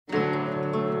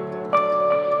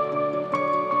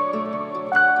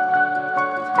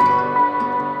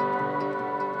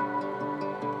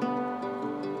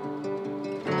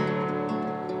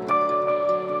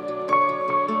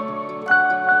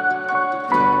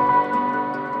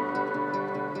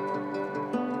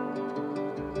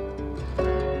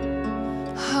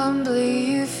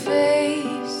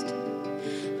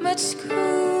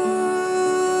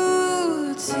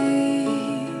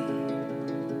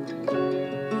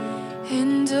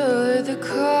the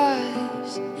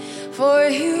cross for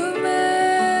humanity.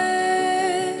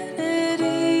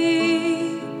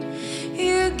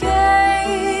 You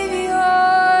gave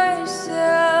yourself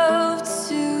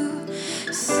to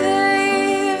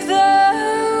save the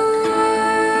world.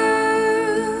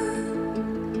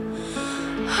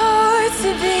 Oh,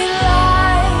 to be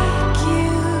like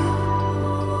you.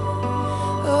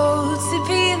 Oh, to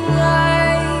be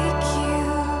like you.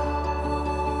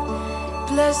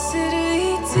 Blessed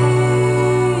Redeemer,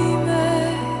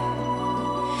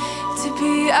 to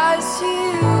be as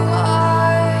you are.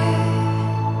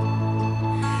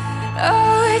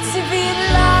 Oh, to be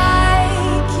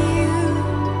like you.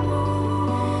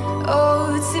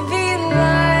 Oh, to be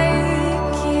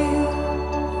like you.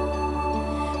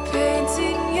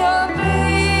 Painting your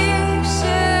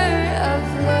picture of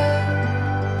love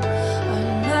on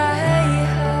my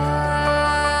heart.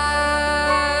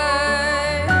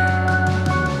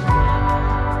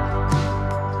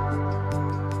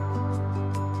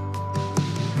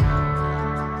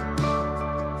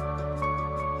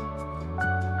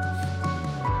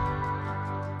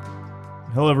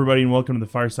 Hello, everybody, and welcome to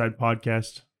the Fireside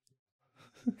Podcast.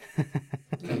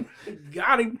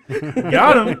 Got him.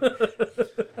 Got him!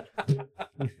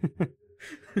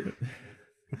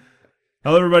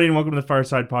 Hello, everybody, and welcome to the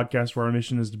Fireside Podcast, where our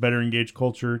mission is to better engage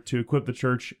culture, to equip the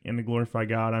church, and to glorify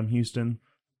God. I'm Houston.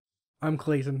 I'm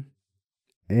Clayton.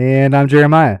 And I'm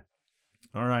Jeremiah.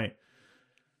 All right.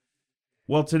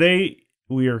 Well, today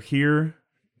we are here.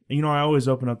 You know, I always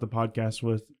open up the podcast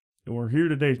with, we're here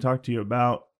today to talk to you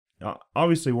about,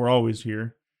 obviously, we're always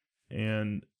here,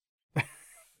 and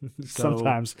so,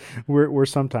 Sometimes we're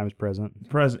sometimes present.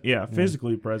 present, yeah,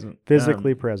 physically present.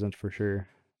 Physically present for sure.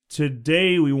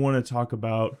 Today we want to talk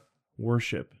about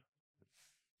worship.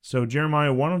 So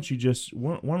Jeremiah, why don't we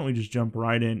just jump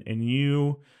right in and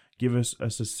you give us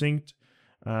a succinct,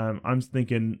 I'm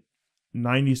thinking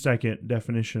 90-second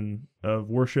definition of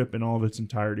worship in all of its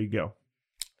entirety. Go.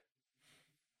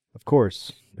 Of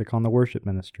course, pick on the worship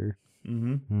minister.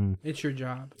 Mm-hmm. It's your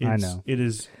job. I know. It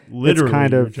is literally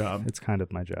your job. It's kind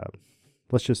of my job.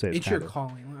 Let's just say It's your kind of.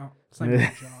 calling. Well, it's not your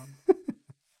job.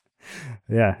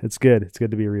 Yeah, it's good. It's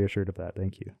good to be reassured of that.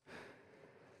 Thank you.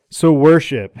 So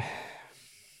worship.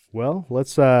 Well,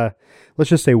 let's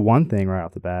just say one thing right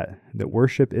off the bat, that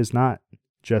worship is not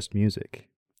just music.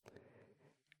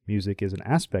 Music is an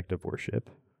aspect of worship,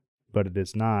 but it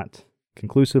is not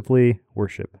conclusively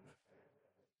worship.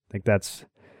 I think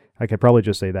I could probably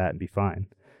just say that and be fine.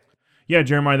 Yeah,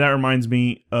 Jeremiah, that reminds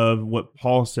me of what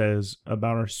Paul says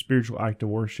about our spiritual act of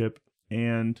worship.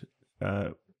 And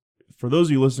for those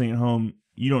of you listening at home,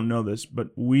 you don't know this, but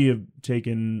we have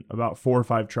taken about 4 or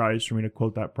 5 tries for me to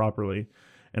quote that properly,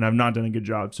 and I've not done a good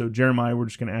job. So, Jeremiah, we're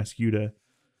just going to ask you to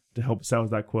help us out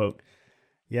with that quote.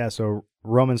 Yeah, so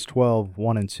Romans 12,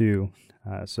 1 and 2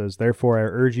 says, "Therefore I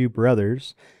urge you,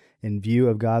 brothers, in view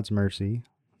of God's mercy,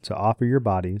 to offer your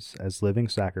bodies as living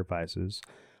sacrifices,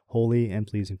 holy and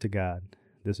pleasing to God.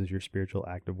 This is your spiritual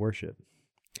act of worship.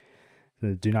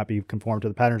 Do not be conformed to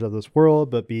the patterns of this world,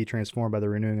 but be transformed by the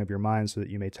renewing of your mind so that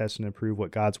you may test and approve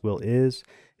what God's will is,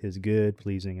 his good,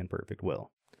 pleasing, and perfect will."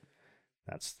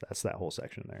 That's that whole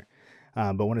section there.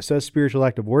 But when it says spiritual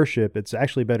act of worship, it's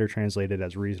actually better translated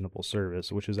as reasonable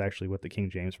service, which is actually what the King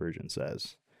James Version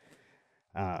says.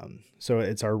 So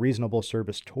it's our reasonable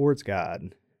service towards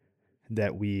God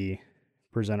that we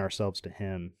present ourselves to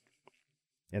him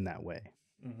in that way.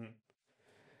 Mm-hmm.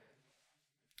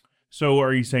 So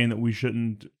are you saying that we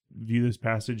shouldn't view this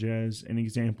passage as an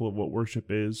example of what worship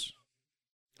is?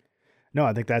 No,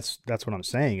 I think that's what I'm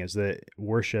saying, is that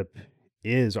worship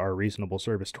is our reasonable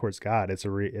service towards God. It's a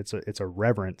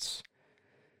reverence.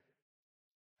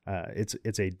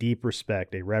 It's a deep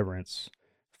respect, a reverence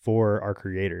for our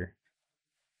Creator.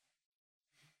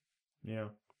 Yeah.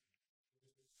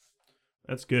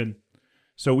 That's good.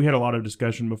 So we had a lot of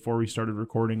discussion before we started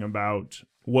recording about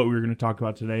what we were going to talk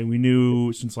about today. We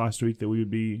knew since last week that we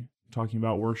would be talking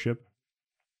about worship,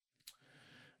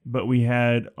 but we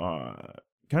had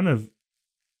kind of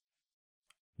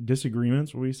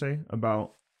disagreements, what we say,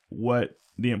 about what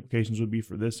the implications would be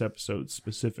for this episode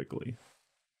specifically.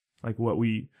 Like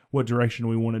what direction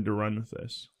we wanted to run with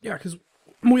this. Yeah, because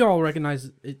we all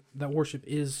recognize that worship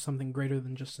is something greater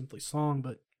than just simply song,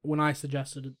 but when I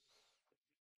suggested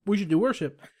we should do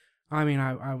worship, I mean,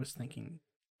 I was thinking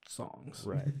songs.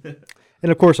 Right.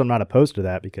 And of course, I'm not opposed to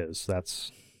that, because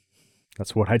that's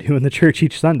what I do in the church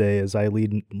each Sunday, is I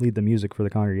lead the music for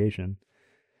the congregation.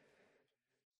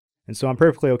 And so I'm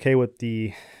perfectly okay with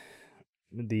the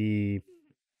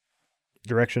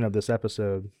direction of this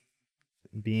episode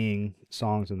being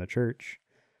songs in the church.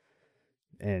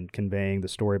 and conveying the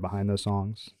story behind those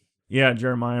songs. Yeah,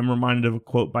 Jeremiah, I'm reminded of a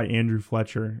quote by Andrew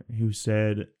Fletcher who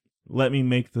said, "Let me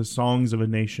make the songs of a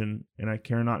nation, and I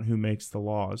care not who makes the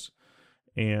laws."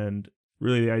 And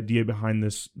really the idea behind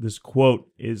this quote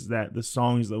is that the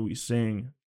songs that we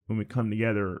sing when we come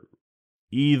together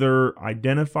either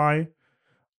identify,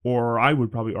 or I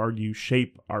would probably argue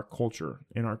shape, our culture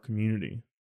and our community.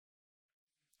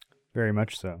 Very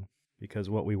much so, because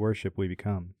what we worship, we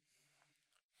become.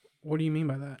 What do you mean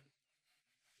by that?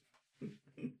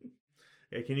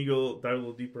 Yeah, can you go dive a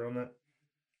little deeper on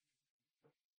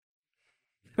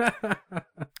that?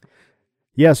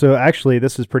 Yeah, so actually,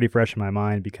 this is pretty fresh in my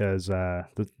mind because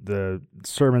the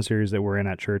sermon series that we're in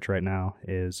at church right now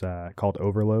is called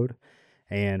Overload,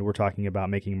 and we're talking about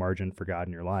making margin for God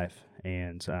in your life.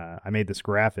 And I made this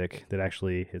graphic that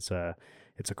actually it's a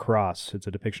cross. It's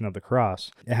a depiction of the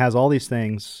cross. It has all these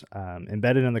things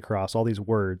embedded in the cross, all these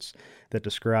words that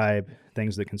describe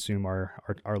things that consume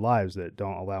our lives that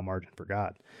don't allow margin for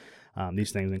God.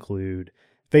 These things include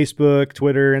Facebook,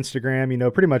 Twitter,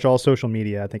 Instagram, pretty much all social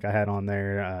media. I think I had on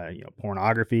there,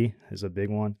 pornography is a big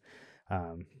one.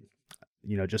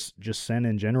 Just sin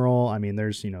in general. I mean,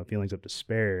 there's, feelings of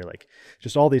despair, like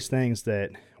just all these things that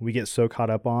we get so caught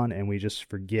up on, and we just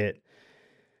forget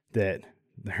that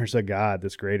there's a God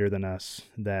that's greater than us,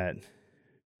 that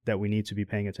we need to be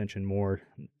paying attention more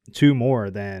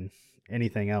than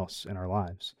anything else in our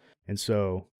lives. And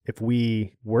so if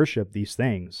we worship these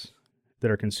things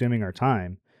that are consuming our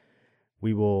time,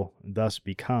 we will thus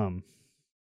become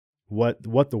what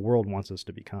the world wants us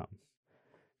to become.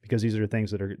 Because these are things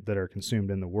that are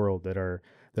consumed in the world that are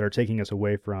taking us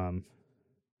away from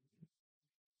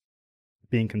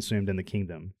being consumed in the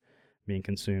kingdom, being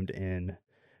consumed in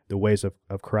the ways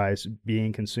of Christ,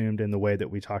 being consumed in the way that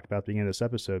we talked about at the beginning of this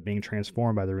episode, being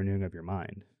transformed by the renewing of your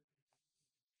mind.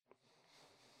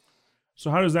 So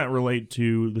how does that relate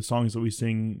to the songs that we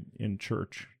sing in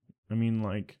church? I mean,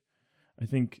 I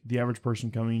think the average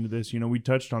person coming into this, we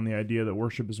touched on the idea that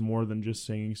worship is more than just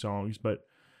singing songs, but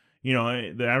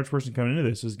the average person coming into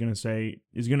this is going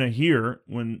to hear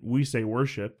when we say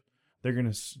worship, they're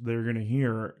going to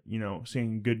hear,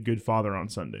 saying good Father on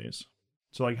Sundays.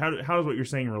 So how does what you're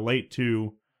saying relate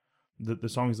to the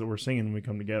songs that we're singing when we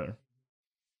come together?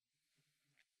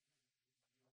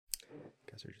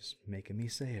 Guys are just making me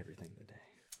say everything today.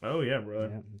 Oh yeah, brother.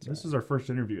 Yeah, this is our first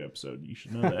interview episode. You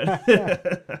should know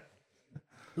that.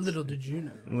 Little did you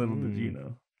know. Little did you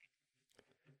know.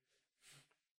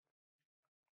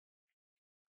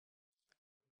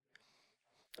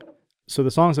 So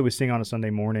the songs that we sing on a Sunday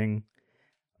morning,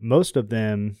 most of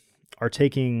them are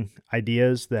taking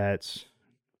ideas that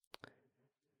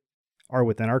are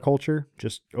within our culture,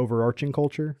 just overarching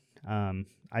culture.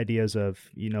 Ideas of,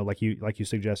 like you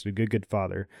suggested, good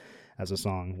Father as a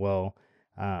song. Well,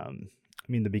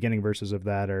 the beginning verses of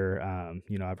that are,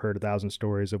 I've heard 1,000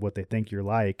 stories of what they think you're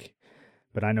like,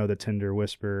 but I know the tender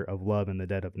whisper of love in the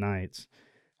dead of nights.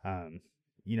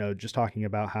 Just talking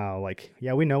about how,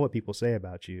 we know what people say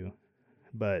about you,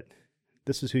 but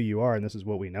this is who you are and this is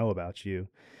what we know about you.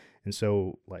 And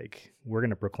so, we're going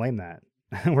to proclaim that.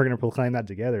 We're going to proclaim that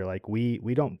together. We're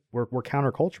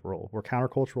countercultural. We're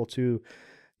countercultural to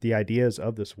the ideas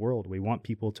of this world. We want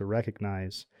people to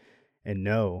recognize and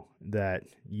know that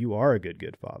you are a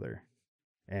good Father,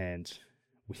 and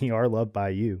we are loved by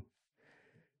you,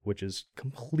 which is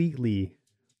completely,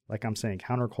 like I'm saying,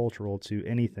 countercultural to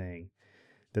anything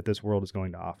that this world is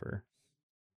going to offer.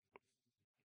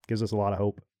 Gives us a lot of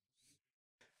hope.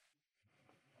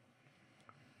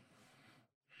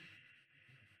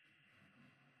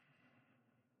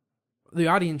 The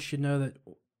audience should know that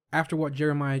after what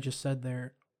Jeremiah just said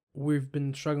there, we've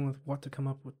been struggling with what to come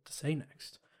up with to say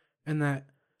next. And that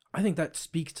I think that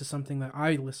speaks to something that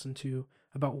I listen to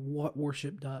about what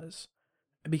worship does.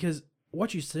 Because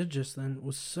what you said just then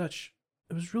was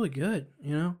it was really good,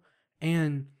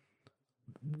 And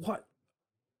what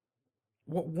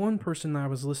one person that I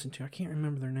was listening to, I can't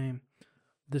remember their name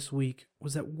this week,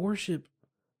 was that worship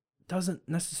doesn't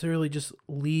necessarily just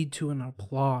lead to an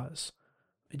applause.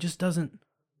 It just doesn't.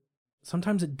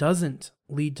 Sometimes it doesn't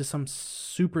lead to some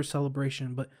super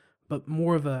celebration, but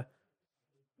more of a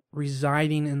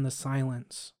residing in the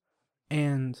silence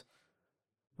and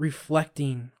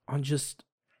reflecting on just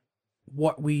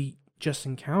what we just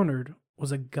encountered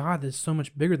was a God that's so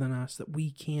much bigger than us that we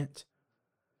can't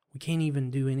even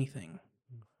do anything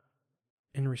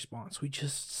in response. We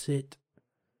just sit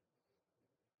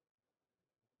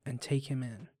and take him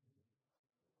in.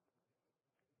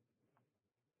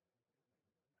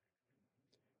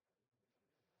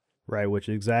 Right, which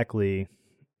exactly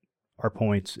our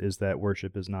point is that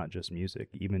worship is not just music,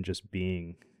 even just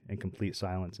being in complete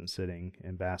silence and sitting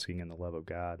and basking in the love of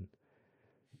God.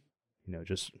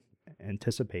 Just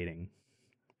anticipating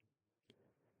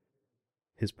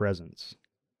his presence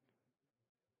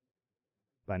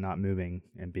by not moving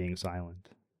and being silent.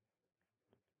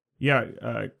 Yeah,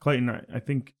 Clayton, I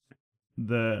think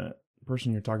the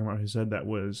person you're talking about who said that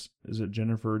is it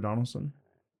Jennifer Donaldson?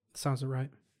 Sounds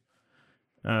right.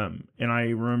 And I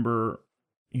remember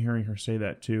hearing her say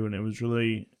that too, and it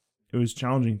was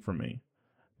challenging for me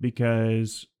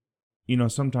because,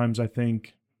 sometimes I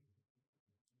think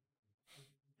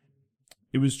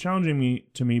it was challenging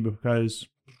to me because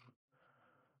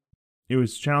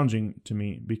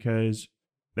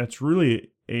that's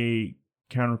really a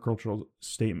countercultural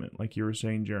statement, like you were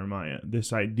saying, Jeremiah.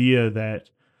 This idea that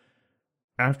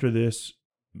after this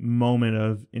moment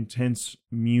of intense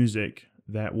music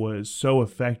that was so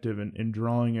effective in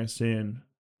drawing us in,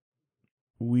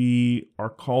 we are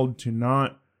called to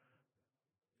not,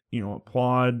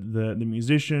 applaud the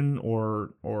musician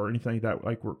or anything like that.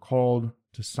 Like, we're called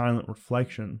to silent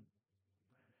reflection.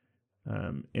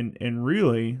 And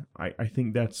really, I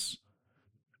think that's,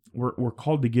 we're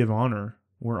called to give honor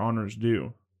where honor's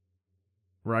due,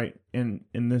 right? And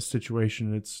in this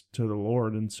situation, it's to the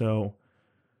Lord. And so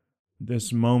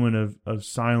this moment of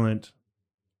silent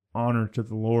honor to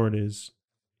the Lord is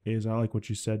I like what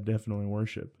you said, definitely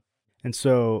worship. And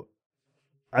so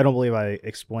I don't believe I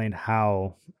explained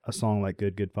how a song like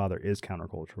Good, Good Father is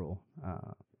countercultural.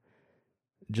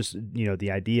 Just,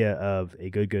 the idea of a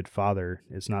good father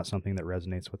is not something that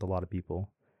resonates with a lot of people.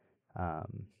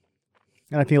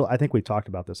 And I think we talked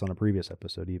about this on a previous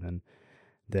episode, even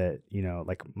that,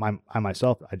 like I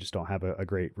myself, I just don't have a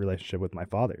great relationship with my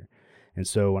father. And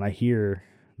so when I hear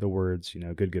the words,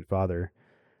 good father,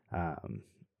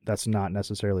 that's not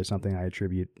necessarily something I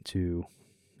attribute to,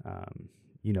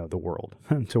 the world,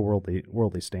 to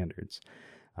worldly standards.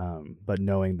 But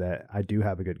knowing that I do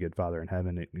have a good father in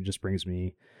heaven, it just brings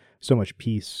me so much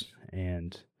peace,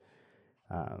 and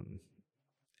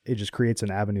it just creates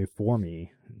an avenue for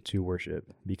me to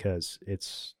worship, because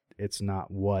it's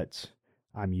not what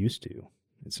I'm used to.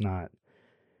 It's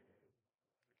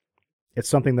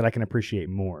something that I can appreciate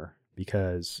more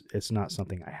because it's not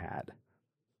something I had.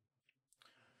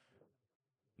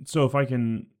 So if I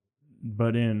can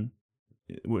butt in,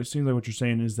 it seems like what you're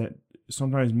saying is that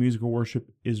sometimes musical worship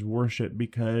is worship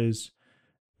because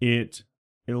it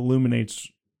illuminates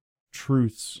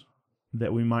truths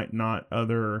that we might not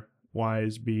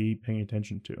otherwise be paying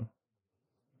attention to.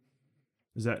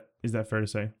 Is that fair to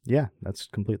say? Yeah, that's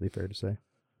completely fair to say.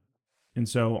 And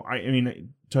so I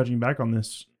mean, touching back on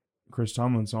this Chris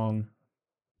Tomlin song,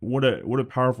 what a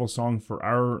powerful song for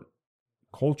our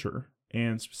culture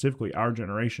and specifically our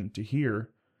generation to hear,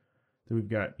 that we've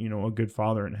got, a good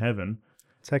father in heaven.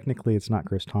 Technically, it's not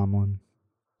Chris Tomlin.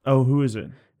 Oh, who is it?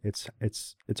 It's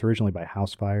originally by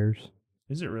House Fires.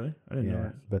 Is it really? I didn't know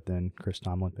that. But then Chris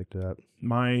Tomlin picked it up.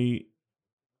 My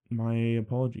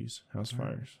apologies, House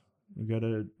Fires. We got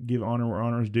to give honor where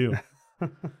honor is due.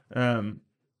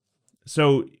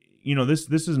 So, this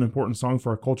is an important song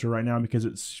for our culture right now because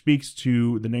it speaks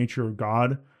to the nature of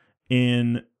God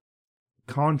in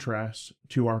contrast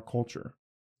to our culture.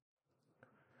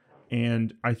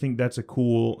 And I think that's a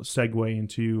cool segue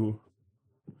into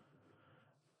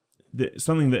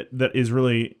something that is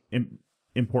really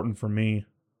important for me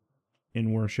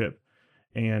in worship.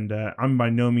 And I'm by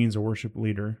no means a worship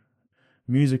leader.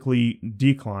 Musically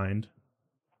declined.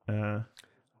 But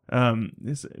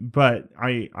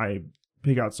I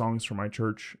pick out songs for my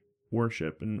church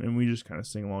worship, and we just kind of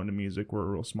sing along to music. We're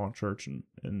a real small church, and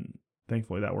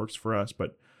thankfully that works for us.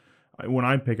 But when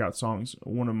I pick out songs,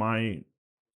 one of my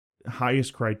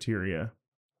highest criteria,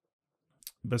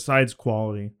 besides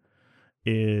quality,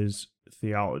 is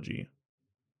theology.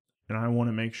 And I want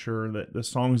to make sure that the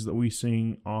songs that we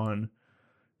sing on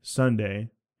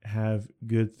Sunday have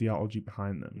good theology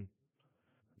behind them.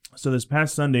 So this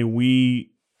past Sunday,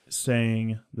 we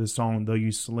sang the song "Though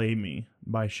You Slay Me"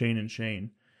 by Shane and Shane.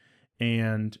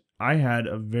 And I had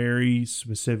a very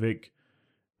specific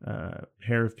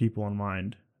pair of people in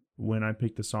mind when I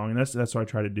picked the song. And that's what I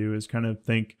try to do, is kind of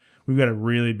think, we've got a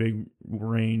really big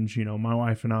range. My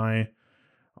wife and I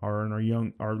are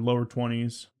in our lower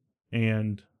 20s,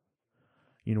 and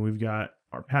we've got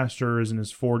our pastor is in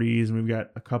his 40s, and we've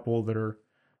got a couple that are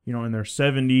in their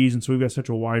 70s, and so we've got such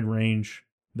a wide range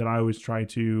that I always try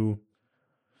to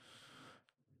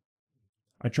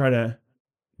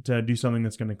do something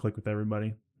that's going to click with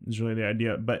everybody, is really the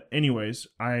idea. But anyways,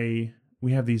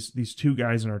 we have these two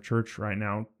guys in our church right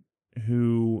now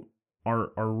who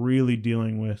are really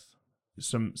dealing with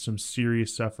some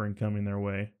serious suffering coming their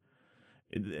way.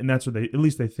 And that's what at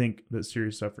least they think that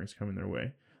serious suffering is coming their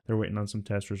way. They're waiting on some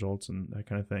test results and that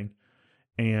kind of thing.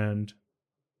 And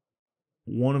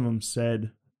one of them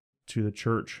said to the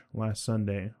church last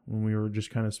Sunday when we were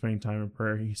just kind of spending time in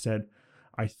prayer, he said,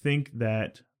 I think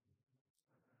that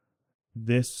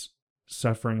this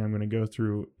suffering I'm going to go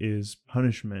through is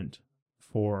punishment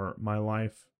for my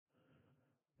life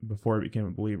before I became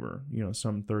a believer,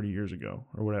 some 30 years ago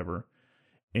or whatever.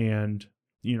 And,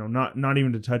 not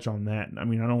even to touch on that. I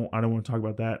mean, I don't want to talk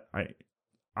about that.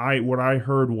 What I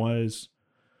heard was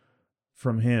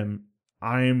from him,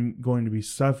 I'm going to be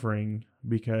suffering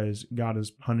because God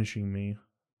is punishing me.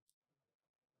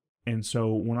 And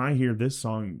so when I hear this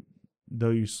song,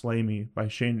 Though You Slay Me by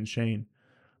Shane and Shane,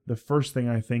 the first thing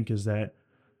I think is that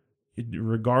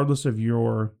regardless of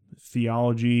your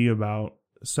theology about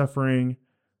suffering,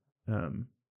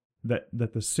 that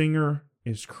the singer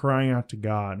is crying out to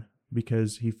God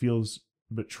because he feels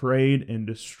betrayed and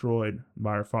destroyed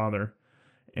by our Father.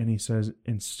 And he says,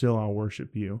 and still I'll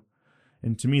worship you.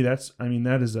 And to me,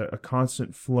 that is a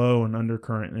constant flow and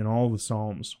undercurrent in all the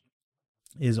Psalms,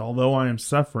 is although I am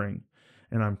suffering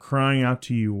and I'm crying out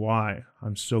to you why,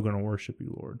 I'm still going to worship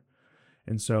you, Lord.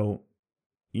 And so,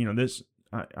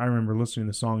 I remember listening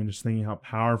to the song and just thinking how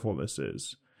powerful this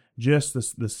is. Just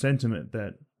the sentiment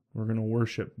that we're going to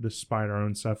worship despite our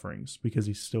own sufferings because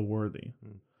he's still worthy.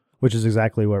 Which is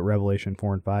exactly what Revelation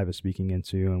 4 and 5 is speaking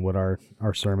into, and what our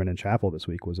sermon in chapel this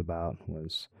week was about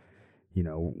was,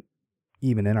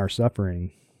 even in our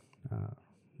suffering,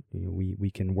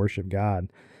 we can worship God,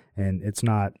 and it's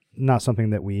not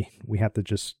something that we have to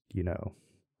just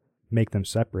make them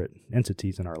separate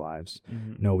entities in our lives.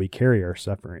 Mm-hmm. No, we carry our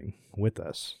suffering with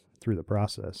us through the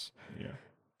process.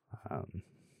 Yeah.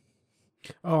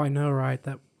 Oh, I know, right?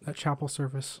 That chapel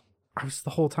service.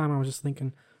 The whole time I was just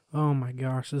thinking, oh my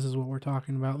gosh, this is what we're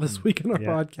talking about this week in our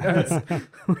podcast.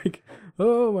 Like,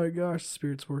 oh my gosh, the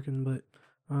Spirit's working. But,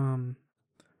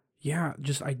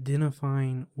 just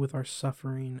identifying with our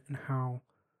suffering and how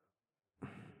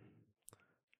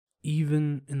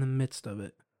even in the midst of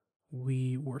it,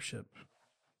 we worship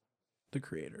the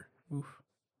Creator. Oof.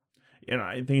 And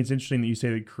I think it's interesting that you say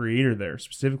the Creator there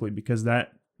specifically, because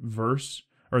that verse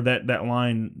or that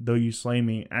line, though you slay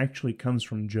me, actually comes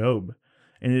from Job.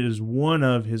 And it is one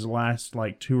of his last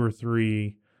 2 or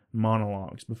 3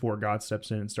 monologues before God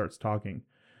steps in and starts talking.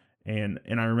 And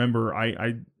I remember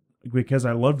I because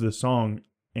I loved the song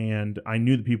and I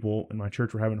knew the people in my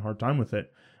church were having a hard time with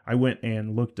it, I went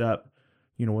and looked up,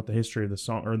 what the history of the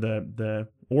song or the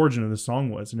origin of the song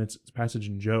was, and it's a passage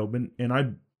in Job. And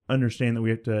I understand that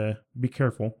we have to be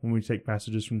careful when we take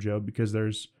passages from Job because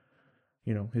there's,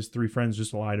 his 3 friends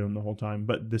just lie to him the whole time.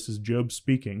 But this is Job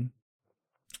speaking.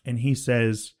 And he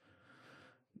says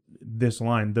this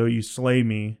line, though you slay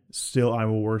me, still I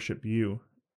will worship you.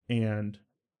 And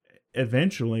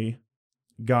eventually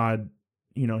God,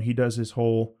 he does his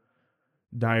whole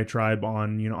diatribe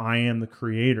on, I am the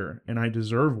Creator and I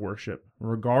deserve worship.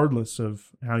 Regardless of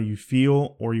how you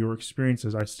feel or your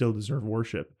experiences, I still deserve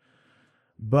worship.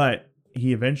 But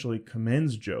he eventually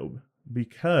commends Job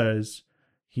because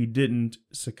he didn't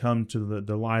succumb to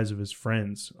the lies of his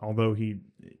friends, although he,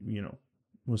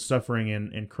 was suffering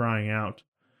and crying out,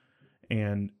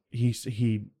 and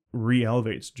he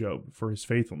re-elevates Job for his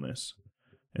faithfulness.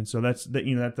 And so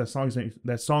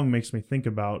that song makes me think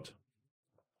about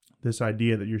this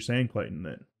idea that you're saying, Clayton,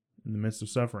 that in the midst of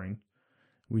suffering,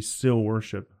 we still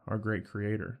worship our great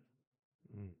Creator.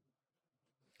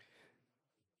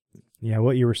 Yeah,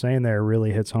 what you were saying there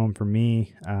really hits home for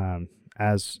me.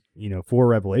 As for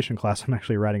Revelation class, I'm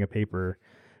actually writing a paper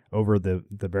over the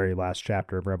very last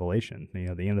chapter of Revelation,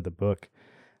 the end of the book.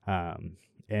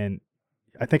 And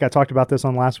I think I talked about this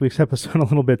on last week's episode a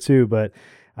little bit too, but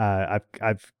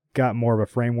I've got more of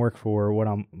a framework for what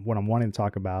I'm wanting to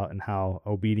talk about and how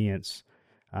obedience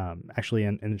actually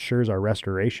ensures our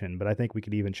restoration. But I think we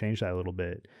could even change that a little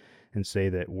bit and say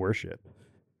that worship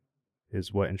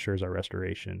is what ensures our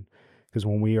restoration. Because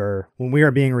when we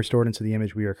are being restored into the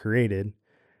image we are created,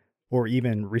 or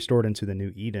even restored into the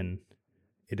new Eden,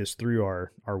 it is through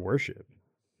our worship,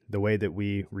 the way that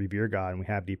we revere God and we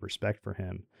have deep respect for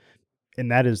Him. And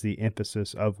that is the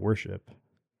emphasis of worship,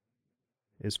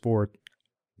 is for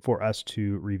us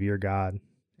to revere God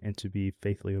and to be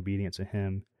faithfully obedient to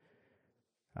Him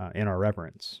in our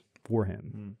reverence for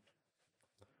Him. Mm.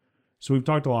 So we've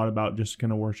talked a lot about just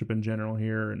kind of worship in general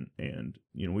here, and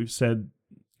we've said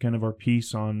kind of our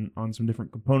piece on some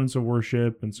different components of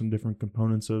worship and some different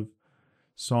components of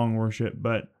song worship.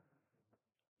 But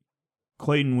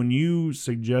Clayton, when you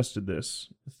suggested this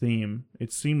theme,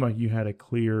 it seemed like you had a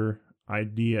clear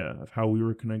idea of how we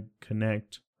were going to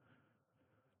connect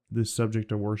this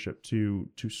subject of worship to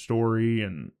story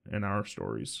and our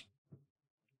stories.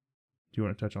 Do you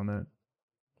want to touch on that?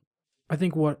 I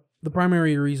think what the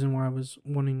primary reason why I was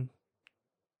wanting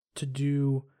to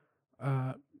do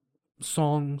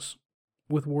songs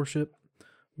with worship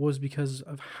was because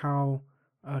of how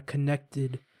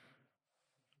connected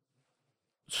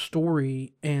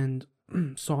story and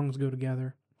songs go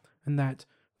together, and that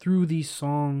through these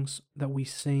songs that we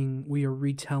sing, we are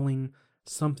retelling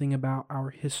something about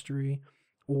our history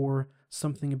or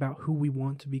something about who we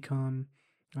want to become.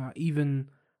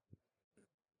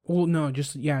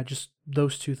 Just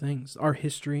those two things: our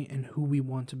history and who we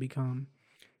want to become.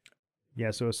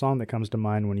 Yeah, so a song that comes to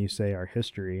mind when you say our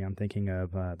history, I'm thinking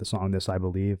of the song "This I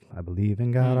Believe." I believe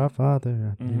in God our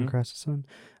Father, I believe in Christ the Son.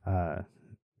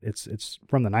 It's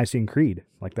from the Nicene Creed.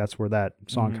 Like, that's where that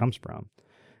song comes from.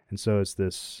 And so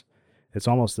it's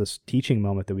almost this teaching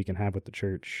moment that we can have with the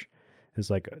church. Is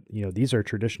like, these are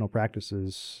traditional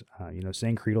practices,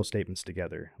 saying creedal statements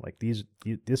together. Like, this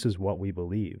is what we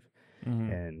believe.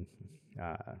 And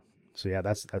so yeah,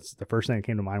 that's the first thing that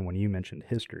came to mind when you mentioned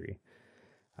history.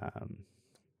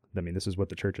 This is what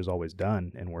the church has always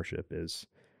done in worship is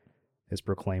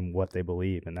proclaim what they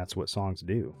believe, and that's what songs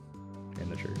do in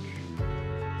the church.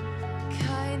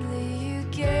 Kindly you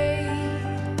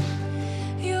gave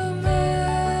your mercy,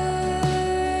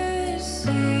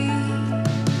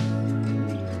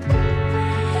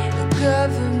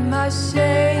 govern my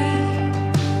shame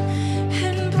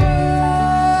and brokenness.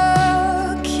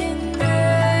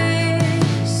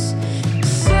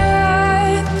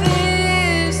 Set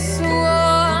this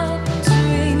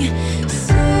wandering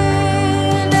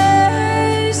sinners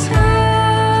high.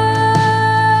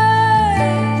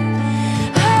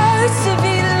 Hard to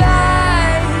be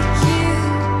like you,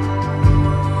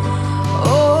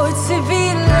 oh, to be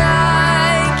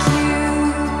like you.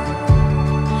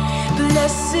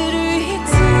 Blessed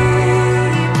Redeemer,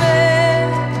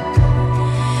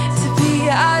 to be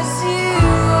as you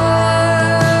are.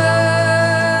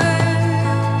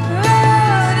 Oh,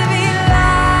 to be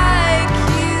like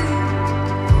you,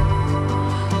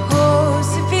 oh,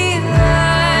 to be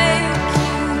like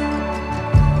you.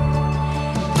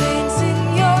 Painting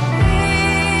your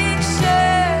picture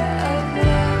of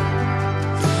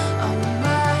love on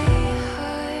my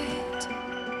heart.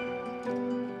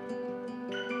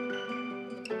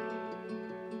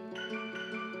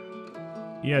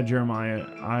 Yeah, Jeremiah,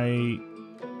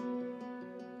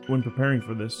 when preparing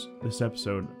for this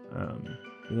episode,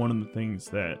 one of the things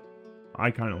that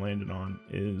I kind of landed on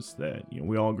is that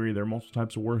we all agree there are multiple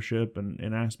types of worship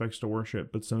and aspects to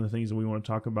worship, but some of the things that we want to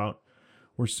talk about,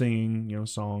 we're singing,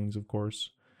 songs, of course.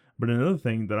 But another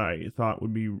thing that I thought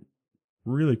would be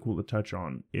really cool to touch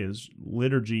on is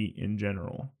liturgy in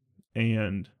general,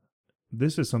 and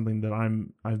this is something that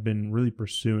I've been really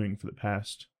pursuing for the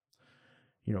past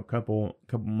couple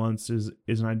months is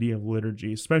an idea of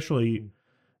liturgy, especially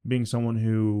being someone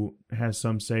who has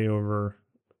some say over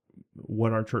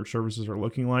what our church services are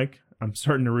looking like. I'm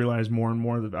starting to realize more and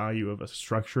more the value of a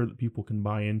structure that people can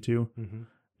buy into.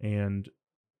 And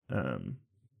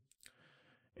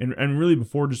really,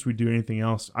 before just we do anything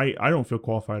else, I don't feel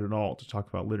qualified at all to talk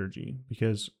about liturgy,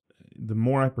 because the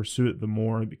more I pursue it, the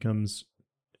more it becomes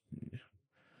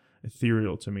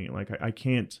ethereal to me. Like, I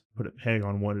can't put a peg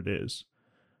on what it is.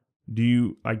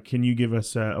 Can you give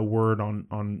us a word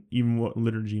on even what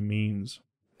liturgy means?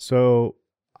 So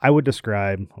I would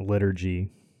describe liturgy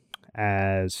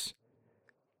as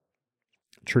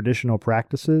traditional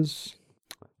practices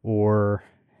or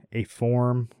a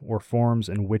form or forms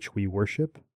in which we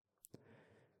worship.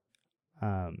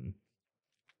 And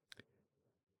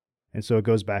so it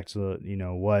goes back to,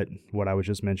 what I was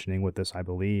just mentioning with this, I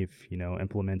believe,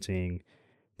 implementing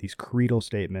these creedal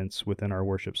statements within our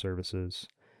worship services,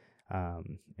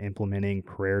 implementing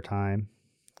prayer time,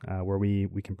 where we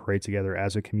can pray together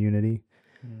as a community,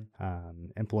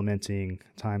 implementing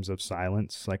times of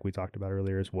silence, like we talked about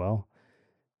earlier as well.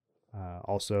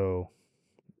 Also,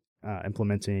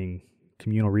 implementing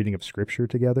communal reading of Scripture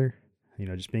together.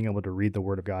 Just being able to read the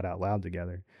Word of God out loud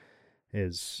together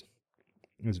is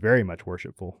very much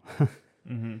worshipful.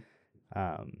 And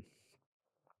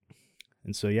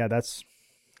so, yeah, that's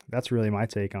really my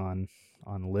take on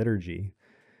liturgy,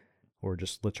 or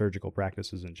just liturgical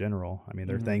practices in general. I mean,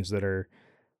 there are things that are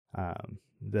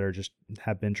just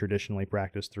have been traditionally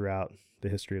practiced throughout the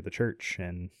history of the church,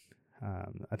 and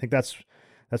I think that's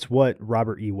what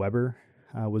Robert E. Weber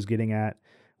was getting at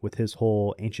with his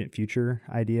whole ancient future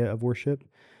idea of worship,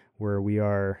 where we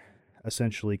are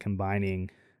essentially combining,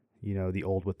 the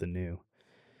old with the new.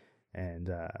 And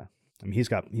I mean, he's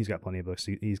got plenty of books.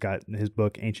 He's got his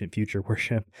book Ancient Future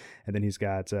Worship, and then he's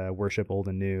got Worship Old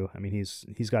and New. I mean,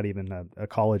 he's got even a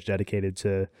college dedicated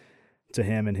to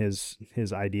him and his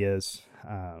ideas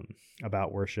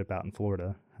about worship out in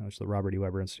Florida, which is the Robert E.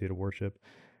 Weber Institute of Worship.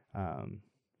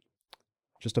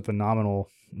 Just a phenomenal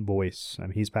voice. I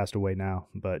mean, he's passed away now,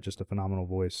 but just a phenomenal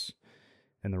voice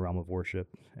in the realm of worship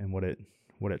and what it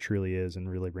truly is, and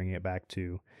really bringing it back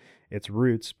to its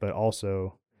roots, but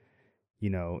also,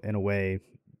 in a way,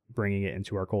 bringing it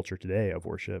into our culture today of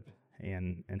worship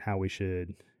and how we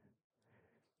should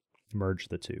merge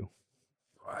the two.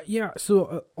 Yeah,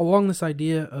 so along this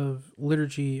idea of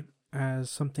liturgy as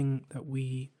something that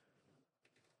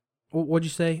what'd you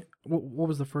say? What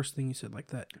was the first thing you said like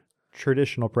that?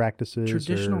 Traditional practices,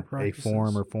 Traditional a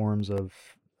form or forms of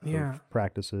Yeah.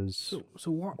 practices.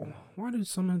 So why do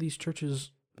some of these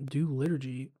churches do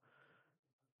liturgy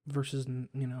versus,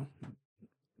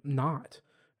 not?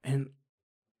 And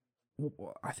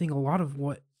I think a lot of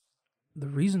what the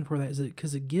reason for that is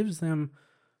because it gives them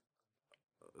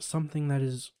something that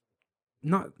is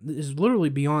literally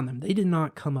beyond them. They did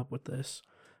not come up with this,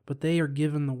 but they are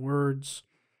given the words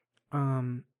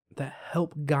that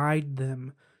help guide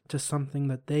them to something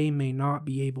that they may not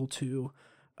be able to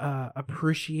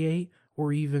appreciate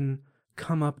or even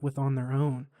come up with on their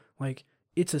own. Like,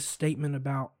 it's a statement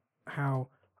about how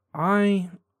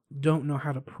I don't know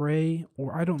how to pray,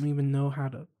 or I don't even know how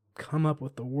to come up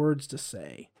with the words to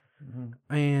say.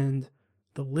 Mm-hmm. And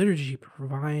the liturgy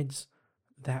provides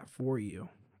that for you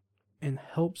and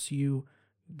helps you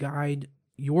guide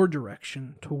your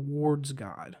direction towards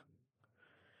God.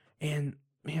 And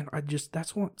man,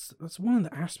 that's one of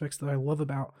the aspects that I love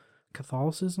about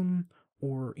Catholicism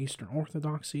or Eastern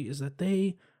Orthodoxy, is that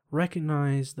they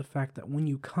recognize the fact that when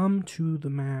you come to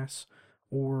the Mass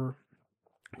or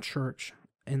church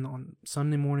and on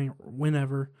Sunday morning or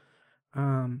whenever,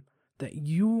 that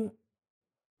you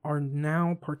are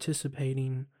now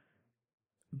participating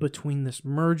between this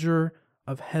merger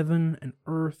of heaven and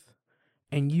earth,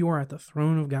 and you are at the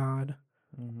throne of God,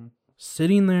 mm-hmm.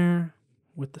 sitting there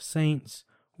with the saints,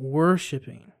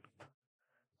 worshiping.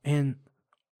 And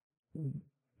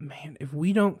man, if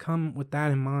we don't come with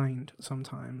that in mind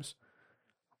sometimes,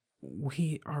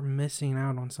 we are missing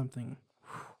out on something.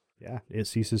 Yeah, it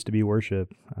ceases to be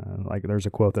worship. Like there's a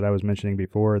quote that I was mentioning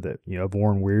before that, of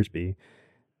Warren Wiersbe,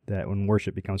 that when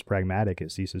worship becomes pragmatic,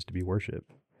 it ceases to be worship.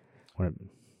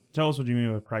 Tell us what you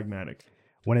mean by pragmatic.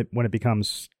 When it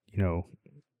becomes,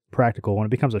 practical, when it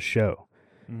becomes a show,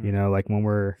 like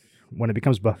when it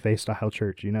becomes buffet style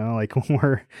church, like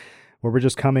when we're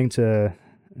just coming to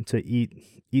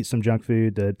eat some junk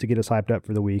food to get us hyped up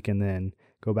for the week and then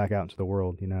go back out into the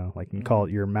world, like you can call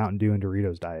it your Mountain Dew and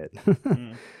Doritos diet.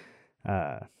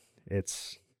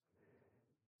 It's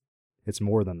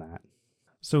more than that.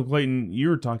 So Clayton, you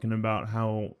were talking about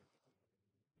how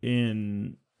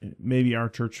in maybe our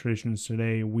church traditions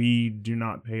today, we do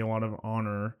not pay a lot of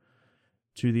honor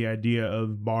to the idea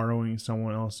of borrowing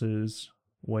someone else's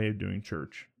way of doing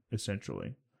church,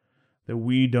 essentially. That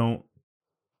we don't,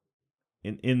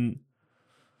 in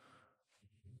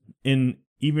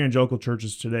evangelical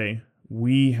churches today,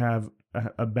 we have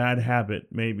a bad habit,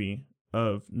 maybe,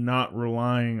 of not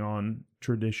relying on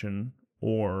tradition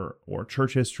or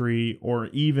church history or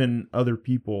even other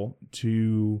people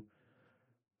to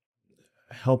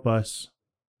help us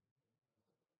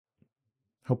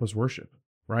worship,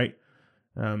 right?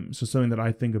 So something that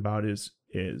I think about is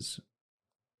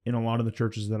in a lot of the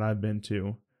churches that I've been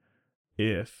to,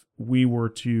 if we were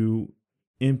to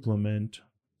implement,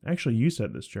 actually you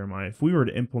said this, Jeremiah, if we were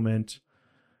to implement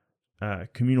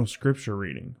communal scripture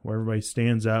reading, where everybody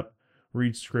stands up,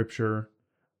 reads scripture,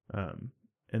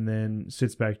 and then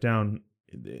sits back down,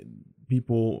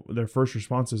 people, their first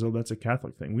response is, oh, that's a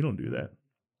Catholic thing. We don't do that.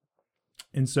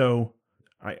 And so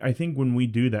I think when we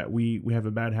do that, we have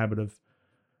a bad habit of,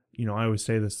 I always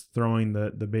say this, throwing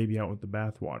the baby out with the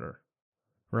bathwater,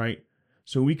 right?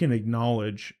 So we can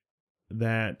acknowledge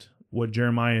that what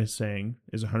Jeremiah is saying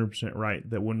is 100% right,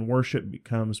 that when worship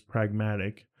becomes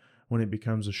pragmatic, when it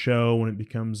becomes a show, when it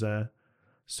becomes a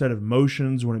set of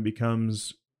motions, when it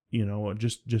becomes,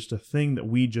 just a thing that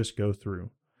we just go through,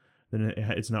 then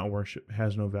it's not worship. It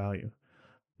has no value.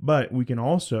 But we can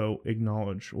also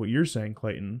acknowledge what you're saying,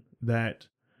 Clayton, that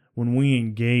when we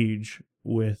engage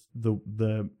with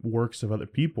the works of other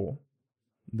people,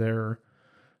 their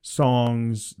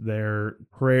songs, their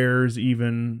prayers,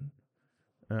 even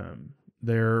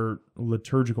their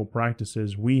liturgical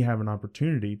practices, we have an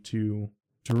opportunity to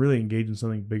really engage in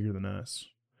something bigger than us.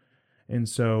 And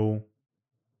so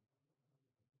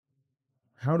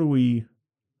how do we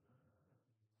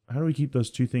keep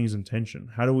those two things in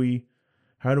tension? How do we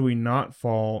not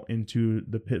fall into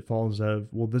the pitfalls of,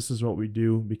 well, this is what we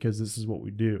do because this is what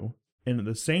we do, and at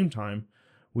the same time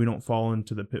we don't fall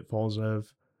into the pitfalls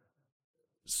of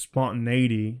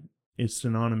spontaneity is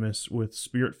synonymous with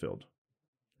spirit filled?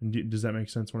 And does that make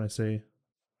sense when I say?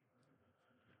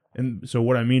 And so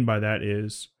what I mean by that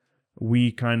is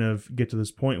we kind of get to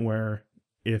this point where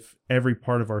if every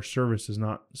part of our service is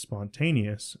not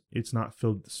spontaneous, it's not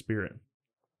filled with the Spirit.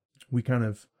 We kind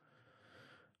of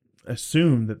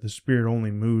assume that the Spirit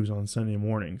only moves on Sunday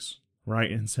mornings, right?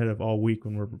 Instead of all week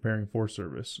when we're preparing for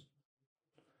service.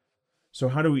 So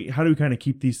how do we kind of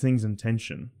keep these things in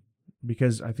tension?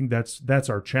 Because I think that's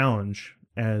our challenge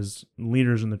as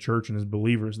leaders in the church and as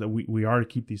believers, that we are to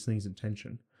keep these things in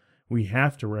tension. We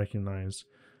have to recognize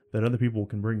that other people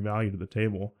can bring value to the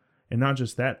table. And not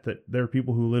just that there are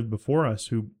people who lived before us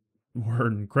who were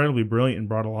incredibly brilliant and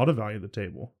brought a lot of value to the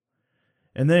table.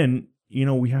 And then,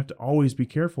 we have to always be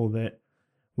careful that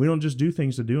we don't just do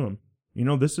things to do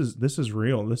them. This is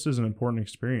real. This is an important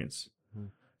experience.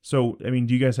 So, do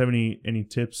you guys have any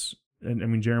tips?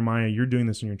 And Jeremiah, you're doing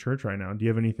this in your church right now. Do you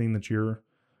have anything that you're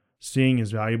seeing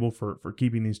as valuable for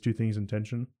keeping these two things in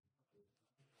tension?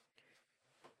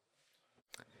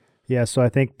 Yeah, so I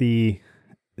think the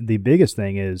biggest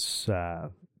thing is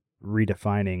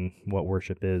redefining what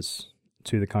worship is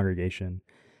to the congregation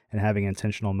and having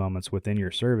intentional moments within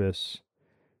your service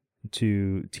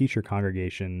to teach your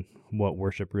congregation what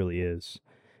worship really is,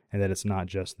 and that it's not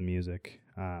just the music,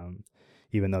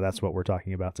 even though that's what we're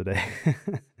talking about today.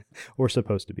 We're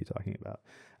supposed to be talking about.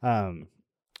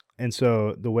 And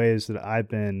so the ways that I've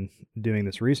been doing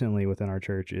this recently within our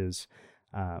church is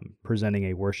presenting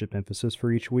a worship emphasis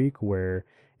for each week, where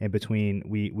in between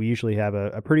we usually have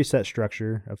a pretty set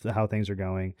structure of how things are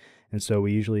going. And so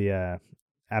we usually,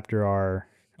 after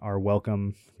our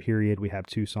welcome period, we have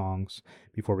 2 songs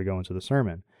before we go into the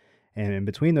sermon. And in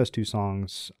between those 2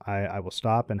 songs, I will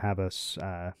stop and have us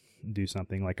do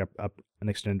something like an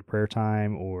extended prayer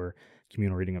time or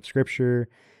communal reading of scripture,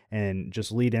 and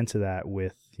just lead into that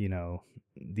with,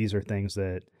 these are things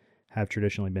that have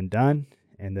traditionally been done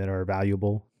and that are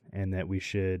valuable, and that we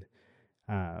should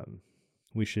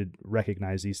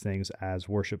recognize these things as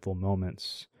worshipful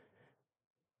moments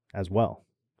as well.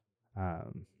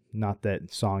 Not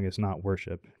that song is not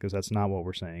worship, because that's not what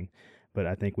we're saying, but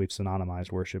I think we've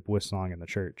synonymized worship with song in the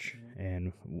church,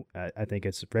 and I think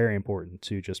it's very important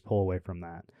to just pull away from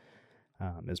that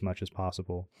as much as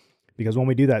possible, because when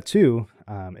we do that too,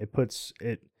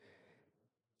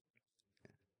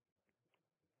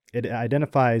 it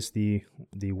identifies the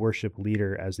worship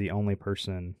leader as the only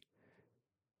person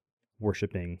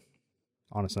worshiping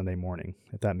on a Sunday morning,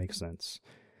 if that makes sense.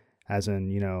 As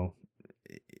in,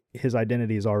 his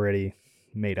identity is already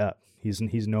made up.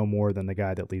 He's no more than the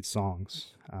guy that leads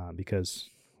songs, because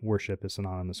worship is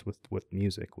synonymous with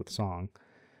music, with song.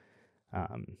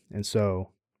 And so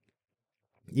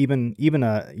even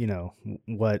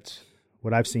what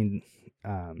I've seen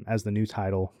as the new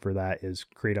title for that is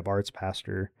creative arts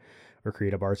pastor or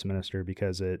creative arts minister,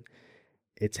 because it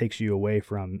takes you away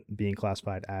from being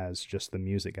classified as just the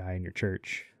music guy in your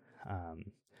church.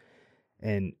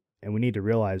 And we need to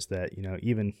realize that,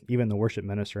 even the worship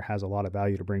minister has a lot of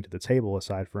value to bring to the table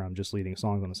aside from just leading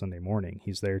songs on a Sunday morning.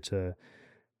 He's there to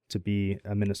be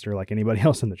a minister like anybody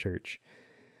else in the church.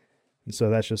 And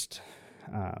so that's just,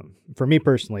 for me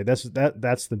personally, that's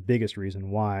the biggest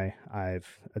reason why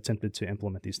I've attempted to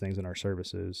implement these things in our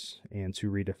services and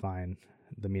to redefine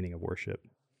the meaning of worship.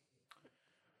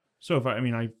 So if I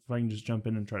can just jump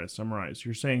in and try to summarize,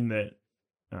 you're saying that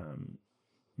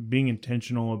being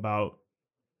intentional about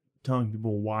telling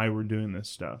people why we're doing this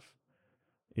stuff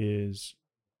is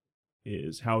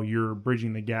how you're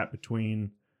bridging the gap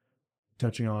between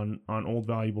touching on old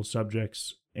valuable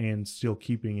subjects and still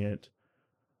keeping it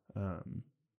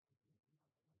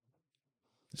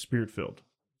spirit-filled.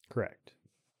 Correct.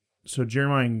 So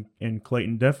Jeremiah and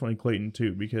Clayton, definitely Clayton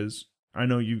too, because I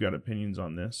know you've got opinions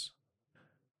on this.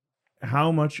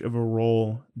 How much of a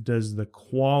role does the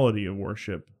quality of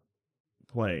worship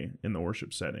play in the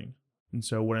worship setting? And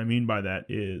so what I mean by that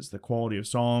is the quality of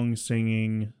song,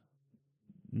 singing,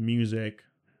 music,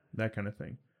 that kind of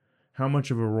thing. How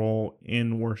much of a role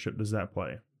in worship does that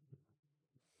play?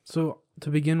 So to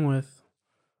begin with,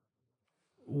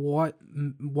 what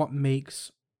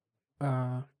makes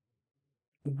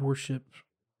worship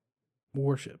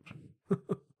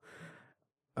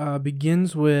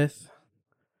begins with,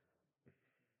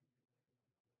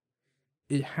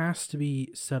 it has to be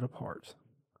set apart,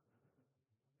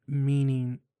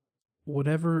 meaning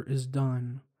whatever is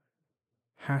done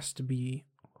has to be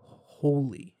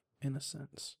holy in a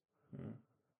sense.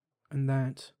 and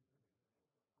that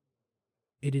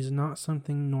it is not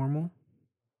something normal,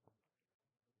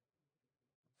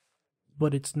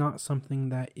 but it's not something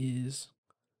that is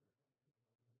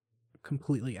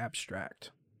completely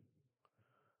abstract.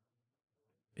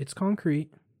 It's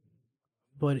concrete,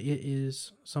 but it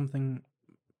is something,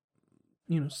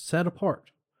 set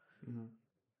apart.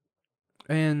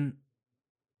 And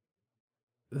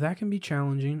that can be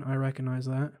challenging. I recognize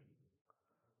that.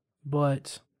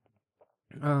 But,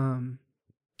 and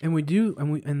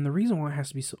the reason why it has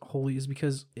to be so holy is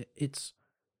because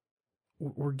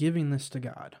we're giving this to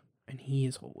God, and He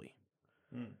is holy.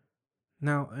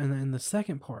 Now, and the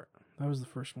second part, that was the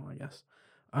first one, I guess.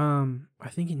 I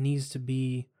think it needs to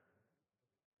be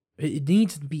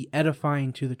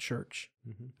edifying to the church.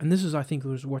 And this is, I think,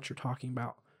 what you're talking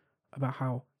about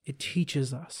how it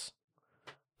teaches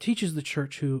the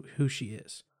church who she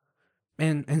is.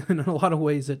 And in a lot of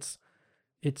ways, it's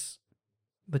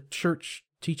the church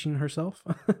teaching herself,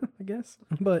 I guess.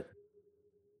 But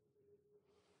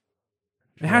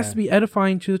it has to be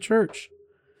edifying to the church.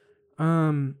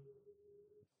 Go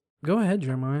ahead,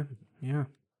 Jeremiah. Yeah.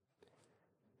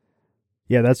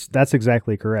 Yeah, that's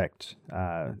exactly correct.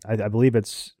 I believe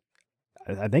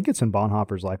I think it's in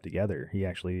Bonhoeffer's Life Together. He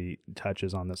actually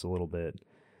touches on this a little bit,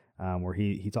 where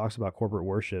he talks about corporate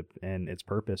worship, and its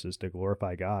purpose is to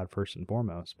glorify God first and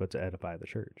foremost, but to edify the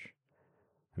church.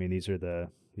 I mean, these are the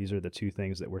two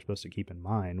things that we're supposed to keep in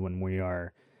mind when we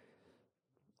are,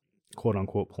 quote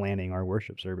unquote, planning our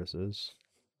worship services.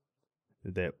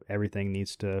 That everything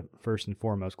needs to first and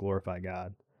foremost glorify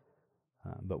God,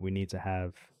 but we need to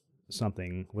have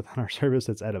something within our service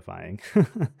that's edifying.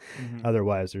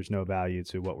 Otherwise, there's no value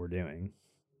to what we're doing.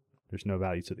 There's no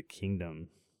value to the kingdom.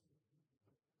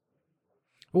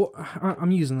 Well,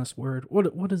 I'm using this word.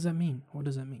 What does that mean? What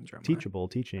does that mean, Jeremiah? Teachable,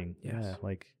 teaching. Yes. Yeah,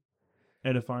 like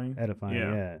Edifying.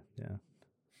 Yeah.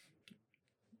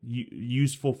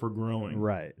 Useful for growing.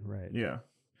 Right. Yeah.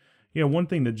 Yeah, one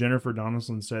thing that Jennifer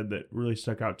Donaldson said that really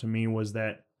stuck out to me was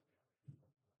that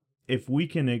if we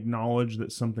can acknowledge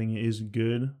that something is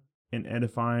good and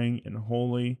edifying and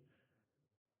holy,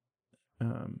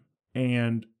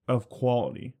 and of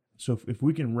quality, so if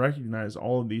we can recognize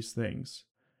all of these things,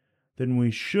 then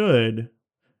we should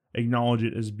acknowledge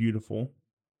it as beautiful,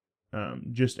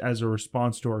 just as a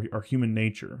response to our human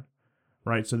nature,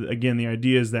 right? So again, the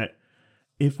idea is that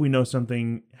if we know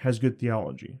something has good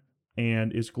theology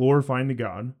and is glorifying to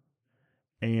God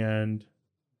and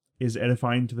is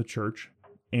edifying to the church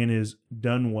and is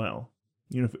done well,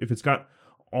 if it's got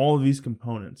all of these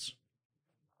components,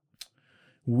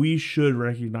 we should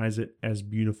recognize it as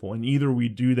beautiful. And either we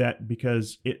do that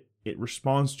because it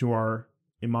responds to our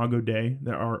imago Dei,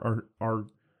 that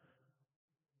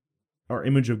our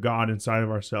image of God inside of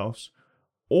ourselves,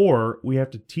 or we have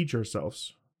to teach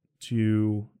ourselves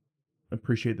to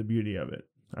appreciate the beauty of it.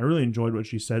 I really enjoyed what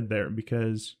she said there,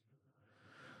 because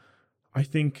I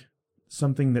think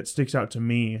something that sticks out to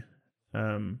me,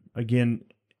 again,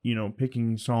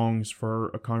 picking songs for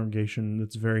a congregation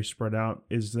that's very spread out,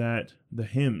 is that the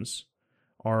hymns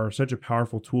are such a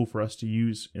powerful tool for us to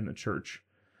use in the church,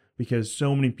 because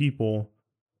so many people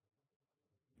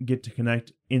get to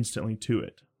connect instantly to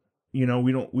it. We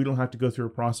don't have to go through a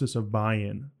process of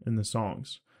buy-in in the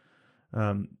songs.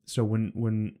 So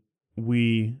when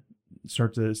we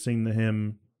start to sing the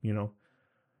hymn,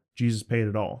 Jesus paid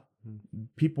it all.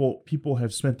 People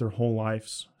have spent their whole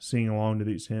lives singing along to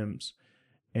these hymns,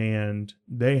 and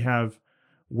they have,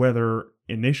 whether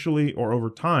initially or over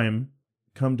time,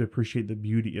 come to appreciate the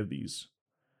beauty of these.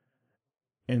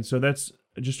 And so that's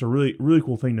just a really, really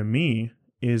cool thing to me,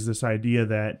 is this idea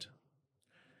that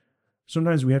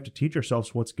sometimes we have to teach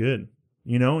ourselves what's good,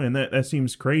 and that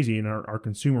seems crazy in our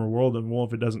consumer world. And well,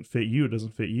 if it doesn't fit you, it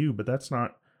doesn't fit you. But that's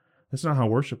not how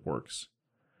worship works.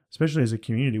 Especially as a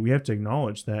community, we have to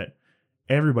acknowledge that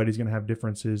everybody's going to have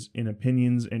differences in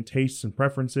opinions and tastes and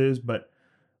preferences, but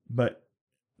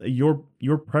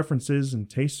your preferences and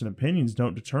tastes and opinions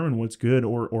don't determine what's good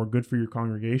or good for your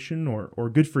congregation or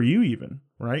good for you even,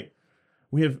 right?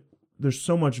 There's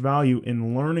so much value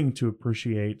in learning to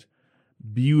appreciate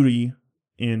beauty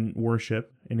in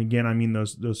worship. And again, I mean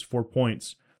those 4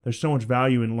 points. There's so much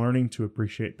value in learning to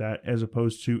appreciate that as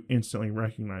opposed to instantly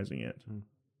recognizing it.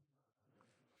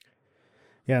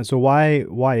 Yeah, so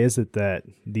why is it that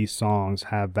these songs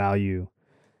have value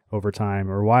over time?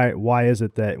 Or why is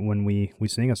it that when we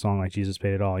sing a song like Jesus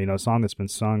Paid It All, a song that's been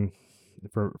sung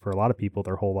for a lot of people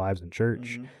their whole lives in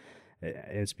church,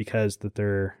 it's because that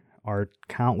there are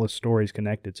countless stories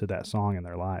connected to that song in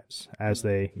their lives as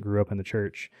they grew up in the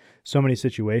church. So many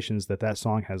situations that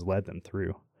song has led them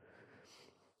through.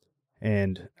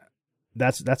 And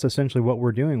that's essentially what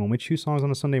we're doing when we choose songs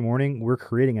on a Sunday morning. We're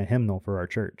creating a hymnal for our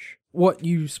church. What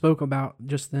you spoke about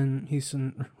just then,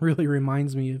 Houston, really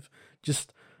reminds me of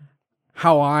just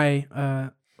how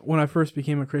I, when I first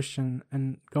became a Christian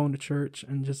and going to church,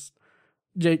 and just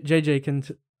JJ can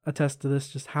attest to this,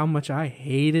 just how much I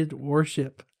hated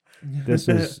worship. This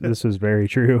is very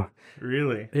true.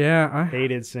 Really? Yeah, I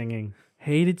Hated singing.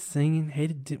 hated singing,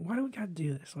 why do we got to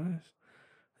do this?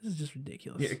 This is just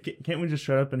ridiculous. Yeah, can't we just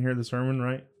shut up and hear the sermon,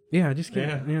 right? Yeah, I just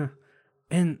can't. Yeah.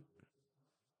 And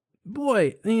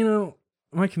boy,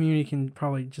 my community can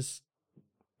probably just,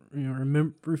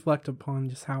 reflect upon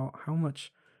just how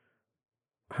much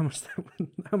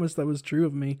that was true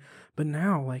of me. But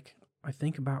now, like, I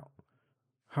think about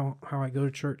how I go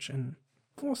to church, and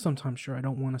well, sometimes sure I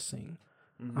don't want to sing,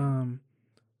 Mm-hmm.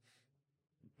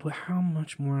 but how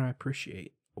much more I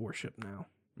appreciate worship now,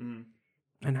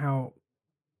 and how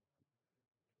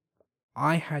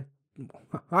I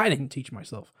didn't teach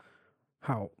myself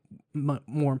how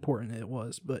more important it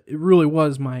was, but it really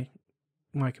was my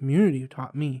community who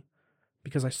taught me,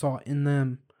 because I saw in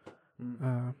them,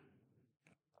 no,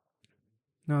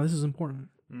 this is important,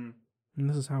 and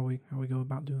this is how we go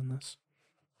about doing this.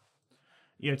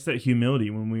 Yeah, it's that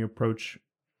humility when we approach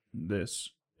this,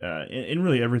 and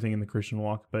really everything in the Christian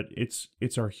walk, but it's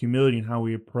our humility and how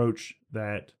we approach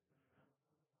that.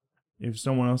 If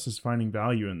someone else is finding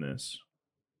value in this,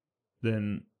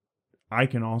 then I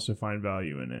can also find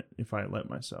value in it if I let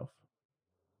myself.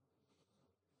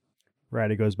 Right,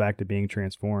 it goes back to being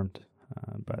transformed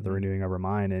by the renewing of our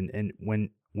mind, and when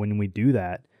we do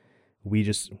that, we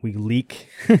leak.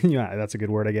 Yeah, that's a good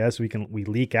word, I guess. We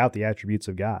leak out the attributes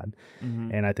of God,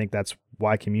 and I think that's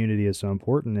why community is so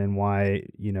important, and why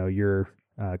your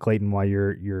Clayton, why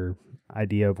your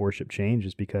idea of worship changed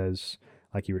is because,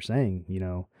 like you were saying,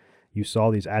 you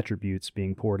saw these attributes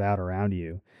being poured out around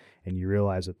you, and you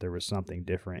realized that there was something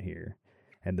different here,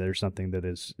 and there's something that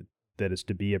is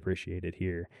to be appreciated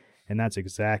here. And that's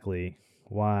exactly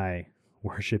why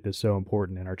worship is so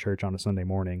important in our church on a Sunday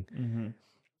morning.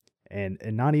 And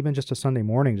not even just a Sunday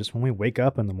morning, just when we wake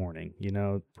up in the morning,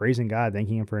 praising God,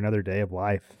 thanking Him for another day of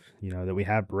life, that we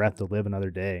have breath to live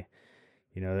another day.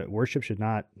 That worship should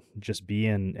not just be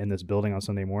in this building on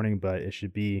Sunday morning, but it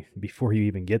should be before you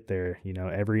even get there.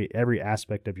 Every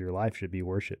aspect of your life should be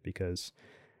worship, because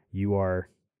you are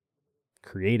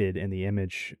created in the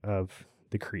image of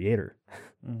the Creator.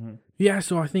 Yeah,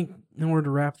 so I think in order to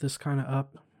wrap this kind of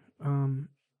up,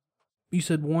 you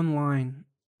said one line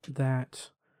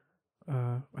that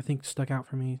I think stuck out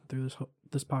for me through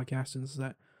this podcast, is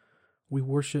that we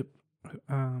worship,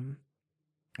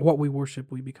 what we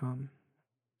worship, we become.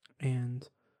 And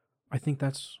I think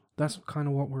that's kind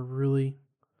of what we're really,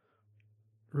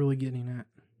 really getting at.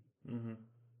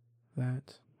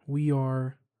 That we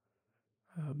are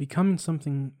becoming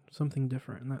something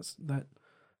different, and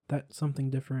that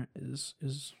something different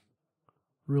is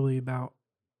really about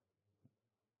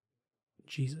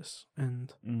Jesus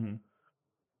and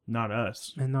not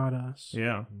us. And not us.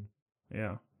 Yeah.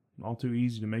 Yeah. All too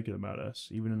easy to make it about us,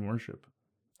 even in worship.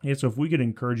 Yeah, so if we could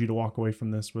encourage you to walk away from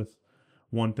this with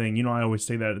one thing, I always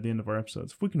say that at the end of our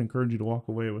episodes, if we can encourage you to walk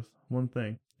away with one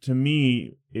thing, to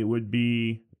me, it would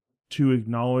be to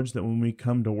acknowledge that when we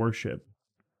come to worship,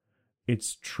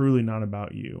 it's truly not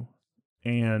about you.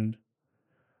 And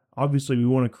obviously we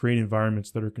want to create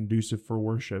environments that are conducive for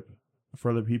worship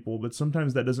for other people, but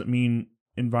sometimes that doesn't mean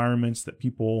environments that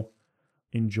people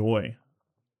enjoy.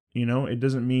 It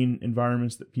doesn't mean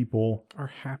environments that people are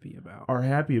happy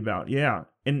about. Yeah.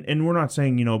 And we're not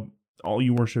saying, all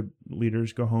you worship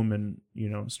leaders go home and,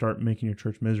 start making your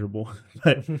church miserable.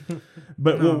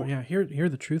 but no, hear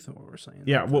the truth of what we're saying.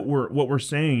 Yeah, what we're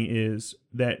saying is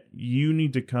that you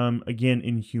need to come again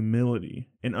in humility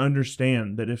and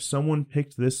understand that if someone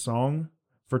picked this song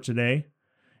for today,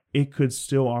 it could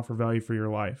still offer value for your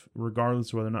life,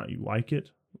 regardless of whether or not you like it,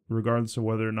 regardless of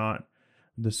whether or not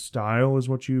the style is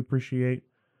what you appreciate.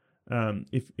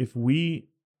 If we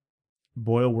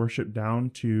boil worship down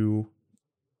to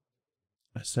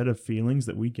a set of feelings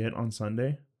that we get on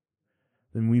Sunday,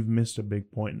 then we've missed a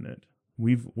big point in it.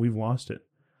 We've lost it.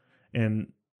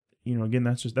 And again,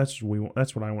 that's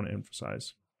what I want to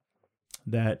emphasize.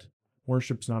 That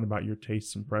worship's not about your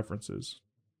tastes and preferences.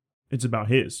 It's about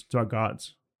His. It's about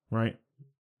God's, right?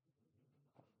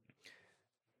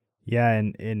 Yeah,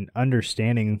 and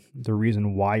understanding the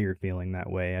reason why you're feeling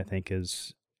that way, I think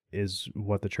is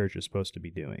what the church is supposed to be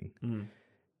doing.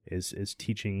 Is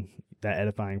teaching that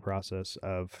edifying process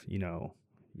of,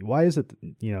 why is it,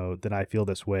 that I feel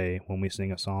this way when we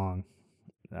sing a song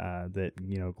that,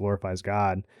 glorifies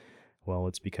God? Well,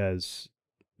 it's because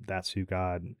that's who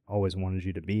God always wanted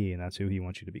you to be, and that's who he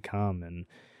wants you to become.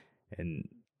 And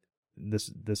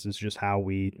this is just how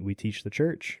we teach the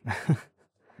church.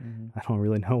 I don't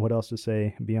really know what else to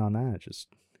say beyond that. Just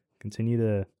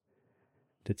continue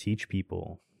to teach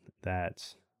people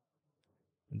that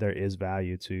there is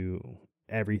value to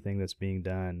everything that's being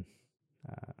done,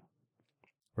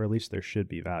 or at least there should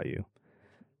be value.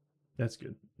 That's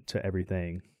good. To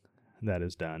everything that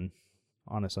is done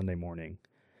on a Sunday morning,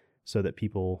 so that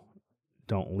people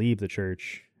don't leave the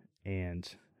church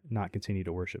and not continue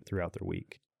to worship throughout their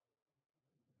week.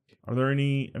 Are there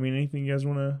anything you guys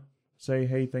want to say?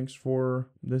 Hey, thanks for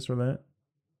this or that?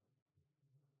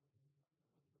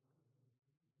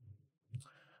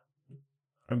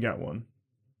 I've got one.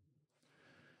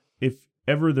 If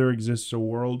ever there exists a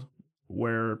world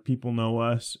where people know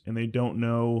us and they don't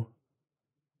know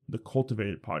the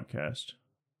Cultivated podcast,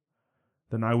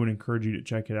 then I would encourage you to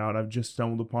check it out. I've just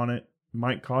stumbled upon it.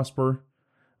 Mike Cosper,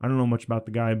 I don't know much about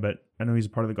the guy, but I know he's a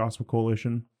part of the Gospel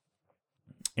Coalition,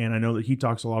 and I know that he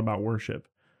talks a lot about worship.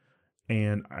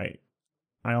 And I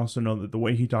also know that the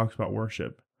way he talks about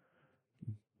worship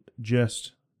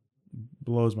just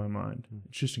blows my mind.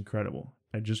 It's just incredible.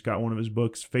 I just got one of his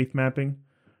books, Faith Mapping.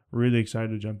 Really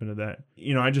excited to jump into that.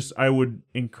 I would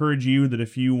encourage you that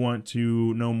if you want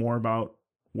to know more about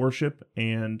worship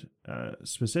and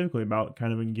specifically about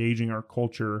kind of engaging our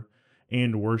culture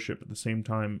and worship at the same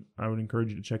time, I would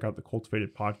encourage you to check out the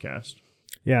Cultivated podcast.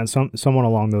 Yeah, and someone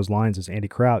along those lines is Andy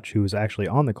Crouch, who is actually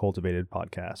on the Cultivated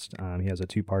podcast. He has a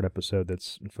 2-part episode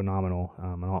that's phenomenal.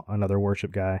 Another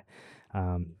worship guy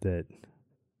that...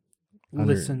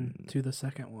 Listen to the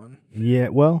second one. Yeah,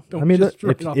 well, Don't just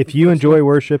write off if the you first enjoy one.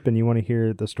 worship and you want to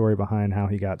hear the story behind how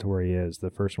he got to where he is, the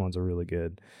first one's a really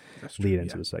good That's true, lead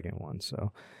into yeah. the second one.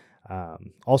 So,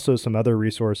 also some other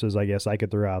resources I guess I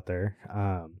could throw out there.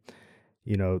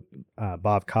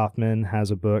 Bob Kaufman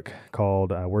has a book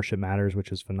called Worship Matters,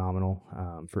 which is phenomenal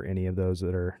for any of those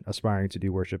that are aspiring to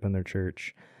do worship in their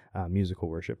church. Musical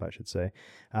worship, I should say.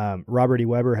 Robert E.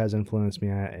 Weber has influenced me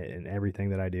in everything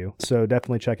that I do. So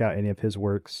definitely check out any of his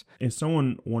works. If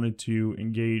someone wanted to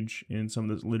engage in some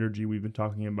of this liturgy we've been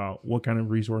talking about, what kind of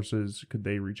resources could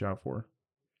they reach out for?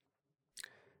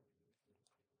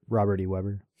 Robert E.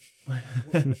 Weber. What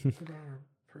about our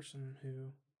person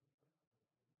who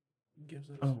gives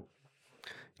us... Oh,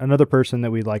 Another person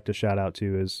that we'd like to shout out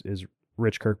to is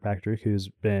Rich Kirkpatrick, who's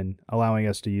been allowing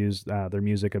us to use their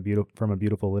music from a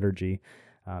beautiful liturgy.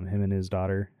 Him and his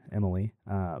daughter Emily.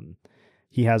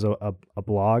 He has a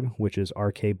blog, which is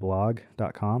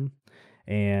rkblog.com,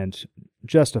 and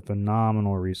just a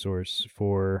phenomenal resource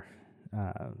for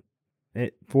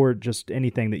just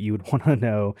anything that you would want to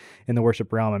know in the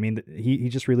worship realm. I mean, he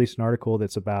just released an article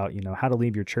that's about how to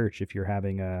leave your church if you're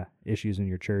having issues in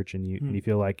your church and you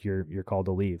feel like you're called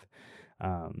to leave.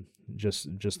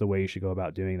 Just the way you should go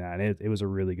about doing that. And it was a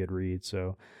really good read.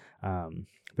 So,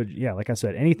 but yeah, like I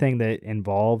said, anything that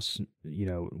involves,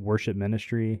 worship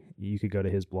ministry, you could go to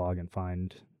his blog and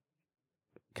find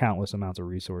countless amounts of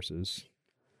resources.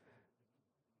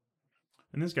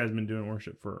 and this guy's been doing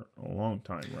worship for a long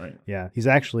time, right? Yeah, he's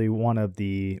actually one of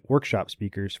the workshop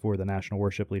speakers for the National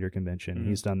Worship Leader Convention. Mm-hmm.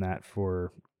 He's done that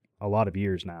for a lot of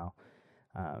years now.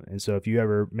 And so if you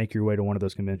ever make your way to one of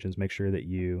those conventions, make sure that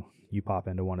you pop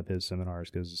into one of his seminars,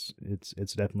 because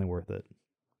it's definitely worth it.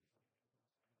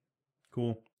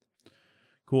 Cool.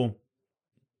 All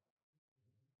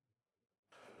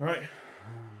right.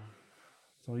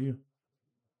 It's all you.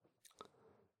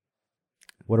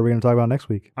 What are we going to talk about next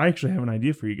week? I actually have an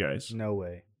idea for you guys. No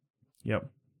way. Yep.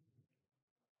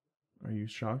 Are you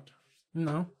shocked?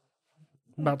 No.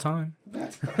 About time.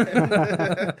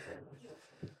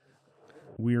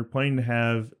 We are planning to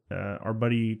have our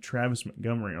buddy Travis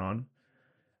Montgomery on,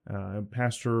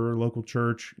 pastor, local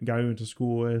church, guy we went to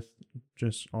school with,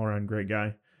 just all around great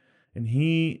guy. And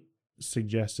he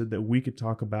suggested that we could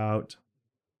talk about,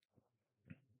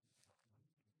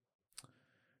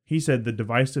 he said, the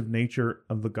divisive nature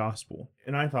of the gospel.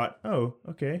 And I thought, oh,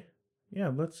 okay. Yeah,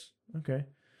 okay.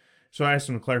 So I asked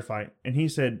him to clarify. And he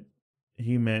said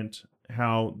he meant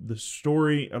how the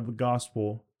story of the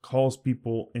gospel calls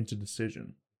people into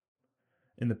decision,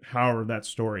 and the power of that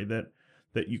story, that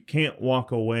you can't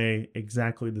walk away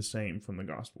exactly the same from the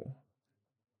gospel,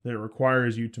 that it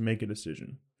requires you to make a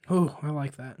decision. Oh, I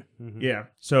like that. Mm-hmm. Yeah.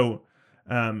 So,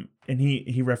 and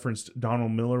he referenced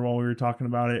Donald Miller while we were talking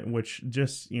about it, which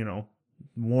just,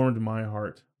 warmed my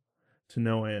heart to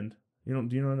no end. Do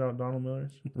you know about Donald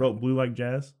Miller? Wrote Blue Like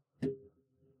Jazz.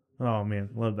 Oh man,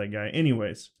 love that guy.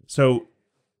 Anyways, so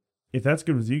if that's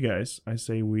good with you guys, I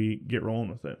say we get rolling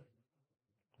with it.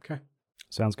 Okay.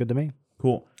 Sounds good to me.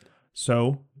 Cool.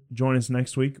 So join us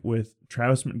next week with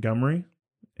Travis Montgomery,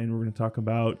 and we're going to talk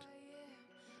about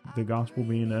the gospel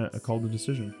being a call to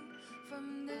decision.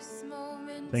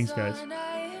 Thanks, guys.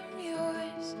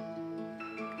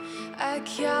 I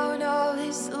count all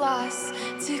this loss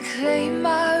to claim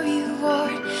my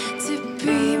reward, to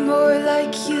be more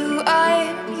like you, I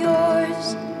am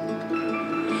yours.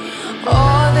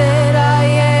 All that I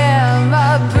am,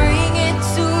 I bring it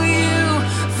to you.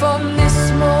 From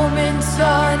this moment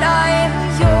on, I am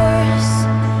yours.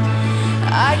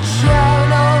 I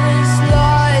count all this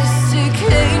loss to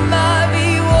claim my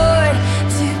reward,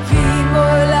 to be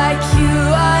more like you,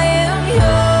 I am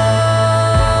yours.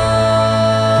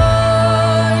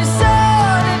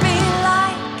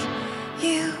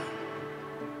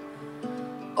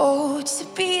 Oh, to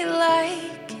be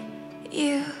like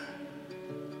you.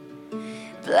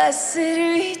 Blessed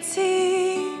Redeemer,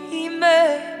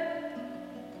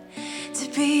 to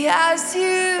be as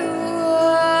you